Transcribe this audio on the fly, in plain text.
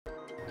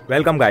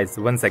Welcome guys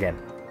once again.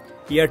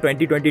 Year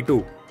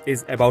 2022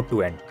 is about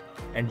to end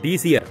and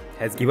this year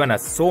has given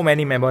us so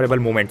many memorable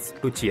moments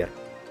to cheer.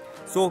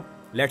 So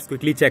let's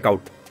quickly check out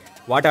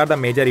what are the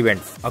major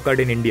events occurred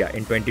in India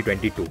in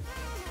 2022.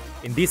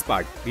 In this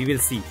part we will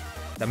see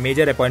the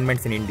major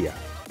appointments in India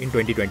in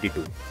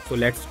 2022. So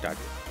let's start.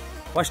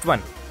 First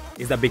one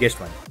is the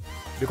biggest one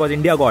because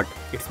India got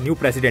its new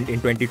president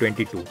in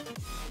 2022.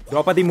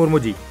 Draupadi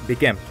Murmu ji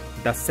became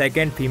the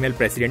second female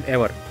president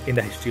ever in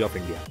the history of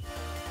India.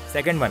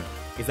 Second one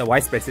is the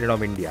Vice President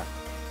of India.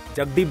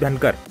 Jagdeep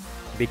Dhankar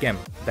became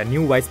the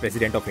new Vice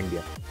President of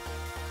India.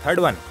 Third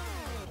one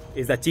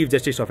is the Chief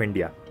Justice of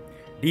India.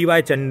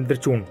 D.Y.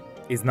 Chandrachud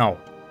is now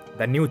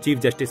the new Chief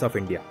Justice of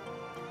India.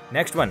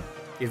 Next one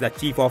is the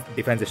Chief of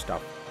Defence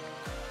Staff.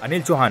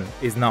 Anil Chauhan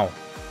is now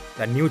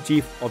the new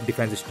Chief of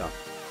Defence Staff.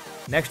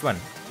 Next one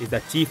is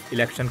the Chief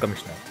Election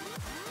Commissioner.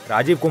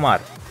 Rajiv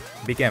Kumar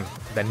became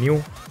the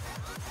new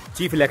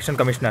Chief Election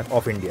Commissioner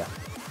of India.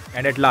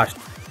 And at last,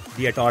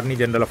 the Attorney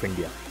General of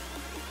India.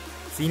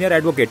 Senior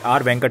Advocate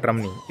R.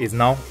 Venkatramani is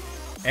now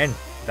and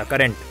the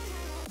current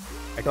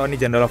Attorney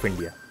General of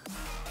India.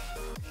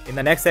 In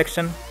the next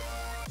section,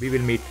 we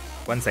will meet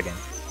once again.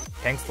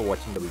 Thanks for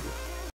watching the video.